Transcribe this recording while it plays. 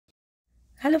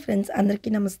Hello friends, అందరికీ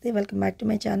నమస్తే. Welcome back to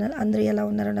my channel. అందరూ ఎలా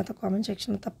ఉన్నారో నాతో కామెంట్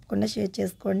సెక్షన్లో తప్పకుండా షేర్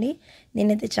చేసుకోండి.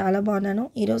 నేనైతే చాలా బాగున్నాను.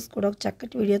 ఈరోజు కూడా ఒక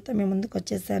చక్కటి వీడియోతో మేము ముందుకు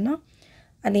వచ్చేసాను.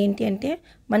 అదేంటి అంటే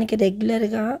మనకి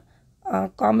రెగ్యులర్గా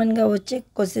కామన్గా వచ్చే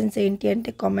క్వశ్చన్స్ ఏంటి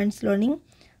అంటే కామెంట్స్లోని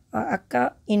అక్క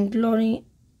ఇంట్లోని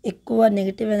ఎక్కువ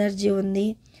నెగిటివ్ ఎనర్జీ ఉంది,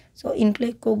 సో ఇంట్లో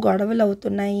ఎక్కువ గొడవలు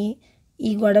అవుతున్నాయి,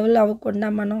 ఈ గొడవలు అవ్వకుండా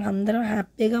మనం అందరం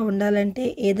హ్యాపీగా ఉండాలంటే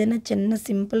ఏదైనా చిన్న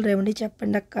సింపుల్ రెమెడీ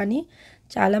చెప్పండి అక్క అని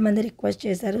చాలామంది రిక్వెస్ట్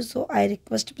చేశారు. సో ఆ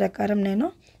రిక్వెస్ట్ ప్రకారం నేను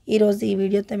ఈరోజు ఈ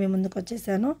వీడియోతో మేము ముందుకు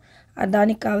వచ్చేసాను.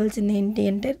 దానికి కావాల్సింది ఏంటి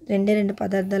అంటే రెండు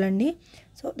పదార్థాలండి.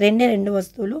 సో రెండు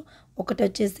వస్తువులు. ఒకటి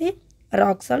వచ్చేసి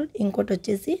రాక్ సాల్ట్, ఇంకోటి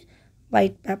వచ్చేసి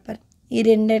వైట్ పేపర్. ఈ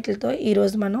రెండిటితో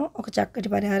ఈరోజు మనం ఒక చక్కటి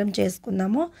పరిహారం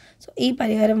చేసుకుందాము. సో ఈ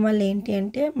పరిహారం వల్ల ఏంటి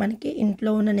అంటే మనకి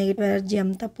ఇంట్లో ఉన్న నెగిటివ్ ఎనర్జీ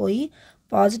అంతా పోయి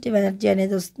పాజిటివ్ ఎనర్జీ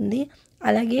అనేది వస్తుంది.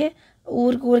 అలాగే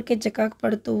ఊరికే చికాకు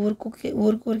పడుతూ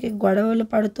ఊరికే గొడవలు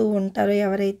పడుతూ ఉంటారో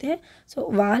ఎవరైతే, సో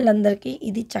వాళ్ళందరికీ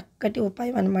ఇది చక్కటి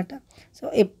ఉపాయం అనమాట. సో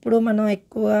ఎప్పుడు మనం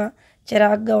ఎక్కువ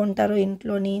చిరాకుగా ఉంటారో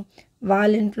ఇంట్లోని,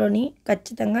 వాళ్ళ ఇంట్లోని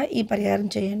ఖచ్చితంగా ఈ పరిహారం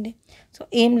చేయండి. సో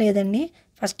ఏం లేదండి,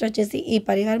 ఫస్ట్ వచ్చేసి ఈ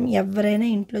పరిహారం ఎవరైనా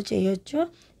ఇంట్లో చేయొచ్చు.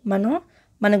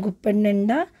 మన గుప్పెడి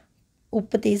నిండా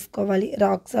ఉప్పు తీసుకోవాలి,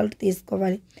 రాక్ సాల్ట్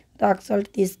తీసుకోవాలి. రాక్ సాల్ట్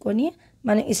తీసుకొని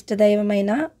మన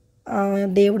ఇష్టదైవమైన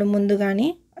దేవుడి ముందు కానీ,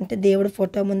 అంటే దేవుడి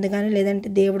ఫోటో ముందు కానీ, లేదంటే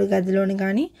దేవుడి గదిలోని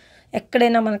కానీ,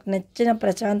 ఎక్కడైనా మనకు నచ్చిన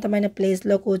ప్రశాంతమైన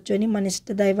ప్లేస్లో కూర్చొని మన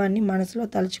ఇష్టదైవాన్ని మనసులో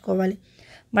తలుచుకోవాలి.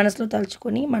 మనసులో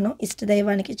తలుచుకొని మనం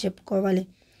ఇష్టదైవానికి చెప్పుకోవాలి,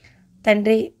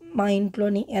 తండ్రి మా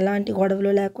ఇంట్లోని ఎలాంటి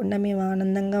గొడవలు లేకుండా మేము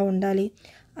ఆనందంగా ఉండాలి,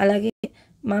 అలాగే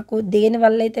మాకు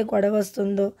దేనివల్ల అయితే గొడవ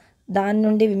వస్తుందో దాని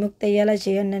నుండి విముక్తి అయ్యేలా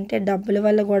చేయండి. అంటే డబ్బుల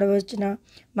వల్ల గొడవ వచ్చినా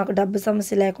మాకు డబ్బు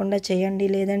సమస్య లేకుండా చేయండి,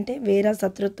 లేదంటే వేరే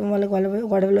శత్రుత్వం వల్ల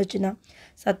గొడవలు వచ్చినా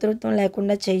శత్రుత్వం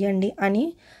లేకుండా చేయండి అని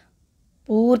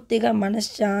పూర్తిగా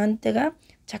మనశ్శాంతిగా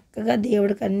చక్కగా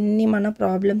దేవుడికి అన్నీ మన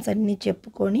ప్రాబ్లమ్స్ అన్నీ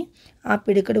చెప్పుకొని ఆ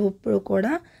పిడికడు ఉప్పు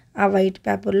కూడా ఆ వైట్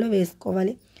పేపర్లో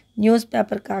వేసుకోవాలి. న్యూస్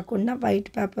పేపర్ కాకుండా వైట్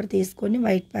పేపర్ తీసుకొని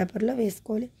వైట్ పేపర్లో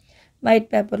వేసుకోవాలి. వైట్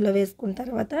పేపర్లో వేసుకున్న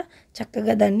తర్వాత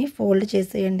చక్కగా దాన్ని ఫోల్డ్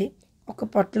చేసేయండి, ఒక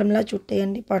పొట్లంలా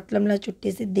చుట్టేయండి. పొట్లంలా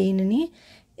చుట్టేసి దీనిని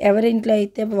ఎవరింట్లో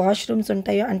అయితే వాష్రూమ్స్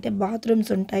ఉంటాయో, అంటే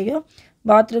బాత్రూమ్స్ ఉంటాయో,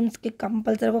 బాత్రూమ్స్కి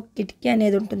కంపల్సరీగా ఒక కిటికీ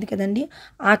అనేది ఉంటుంది కదండి,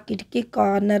 ఆ కిటికీ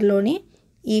కార్నర్లోని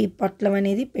ఈ పొట్లం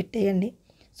అనేది పెట్టేయండి.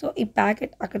 సో ఈ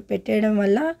ప్యాకెట్ అక్కడ పెట్టేయడం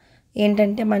వల్ల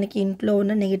ఏంటంటే మనకి ఇంట్లో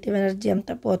ఉన్న నెగిటివ్ ఎనర్జీ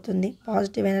అంతా పోతుంది,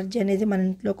 పాజిటివ్ ఎనర్జీ అనేది మన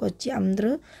ఇంట్లోకి వచ్చి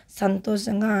అందరూ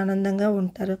సంతోషంగా ఆనందంగా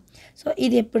ఉంటారు. సో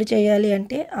ఇది ఎప్పుడు చేయాలి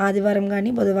అంటే ఆదివారం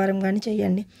కానీ బుధవారం కానీ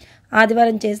చేయండి.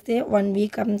 ఆదివారం చేస్తే 1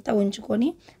 వీక్ అంతా ఉంచుకొని,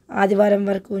 ఆదివారం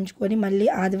వరకు ఉంచుకొని మళ్ళీ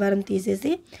ఆదివారం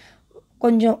తీసేసి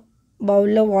కొంచెం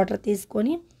బౌల్లో వాటర్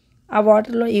తీసుకొని ఆ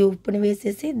వాటర్లో ఈ ఉప్పుని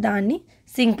వేసేసి దాన్ని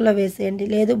సింక్లో వేసేయండి.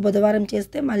 లేదు బుధవారం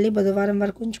చేస్తే మళ్ళీ బుధవారం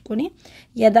వరకు ఉంచుకొని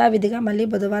యథావిధిగా మళ్ళీ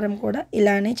బుధవారం కూడా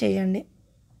ఇలానే చేయండి.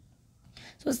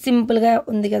 సో సింపుల్గా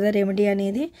ఉంది కదా రెమెడీ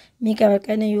అనేది. మీకు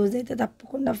ఎవరికైనా యూజ్ అయితే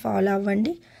తప్పకుండా ఫాలో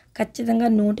అవ్వండి. ఖచ్చితంగా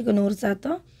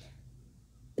 100%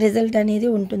 రిజల్ట్ అనేది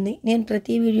ఉంటుంది. నేను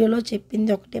ప్రతి వీడియోలో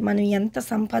చెప్పింది ఒకటే, మనం ఎంత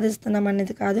సంపాదిస్తున్నాం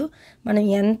అనేది కాదు, మనం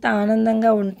ఎంత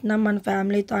ఆనందంగా ఉంటున్నాం మన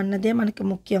ఫ్యామిలీతో అన్నదే మనకి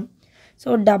ముఖ్యం.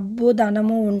 సో డబ్బు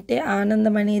ధనము ఉంటే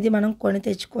ఆనందం అనేది మనం కొని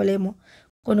తెచ్చుకోలేము.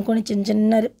 కొన్ని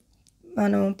చిన్న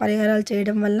మనం పరిహారాలు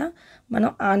చేయడం వల్ల మనం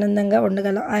ఆనందంగా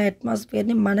ఉండగలం. ఆ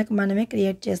అట్మాస్ఫియర్ని మనకు మనమే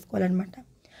క్రియేట్ చేసుకోవాలన్నమాట.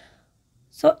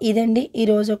 సో ఇదండి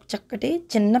ఈరోజు ఒక చక్కటి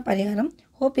చిన్న పరిహారం.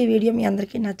 హోప్ ఈ వీడియో మీ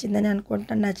అందరికీ నచ్చిందని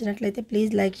అనుకుంటాను. నచ్చినట్లయితే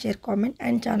please like, share, comment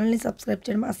and ఛానల్ని సబ్స్క్రైబ్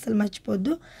చేయడం అస్సలు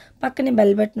మర్చిపోద్దు. పక్కనే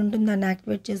బెల్ బటన్ ఉంటుంది, దాన్ని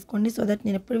యాక్టివేట్ చేసుకోండి. సో దట్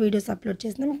నేను ఎప్పుడు వీడియోస్ అప్లోడ్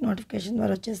చేసినా మీకు నోటిఫికేషన్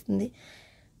ద్వారా వచ్చేస్తుంది.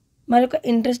 మరొక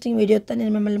ఇంట్రెస్టింగ్ వీడియోతో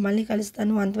నేను మిమ్మల్ని మళ్ళీ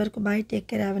కలుస్తాను. అంతవరకు bye, take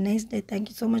care, have a nice day. Thank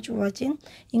you so much for watching.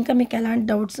 ఇంకా మీకు ఎలాంటి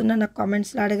డౌట్స్ ఉన్నా నాకు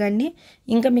కామెంట్స్లో అడగండి.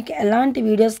 ఇంకా మీకు ఎలాంటి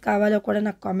వీడియోస్ కావాలో కూడా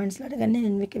నాకు కామెంట్స్లో అడగండి.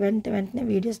 నేను మీకు వెంటనే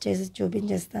వీడియోస్ చేసి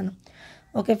చూపించేస్తాను.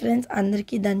 ఓకే ఫ్రెండ్స్,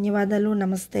 అందరికీ ధన్యవాదాలు.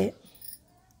 నమస్తే.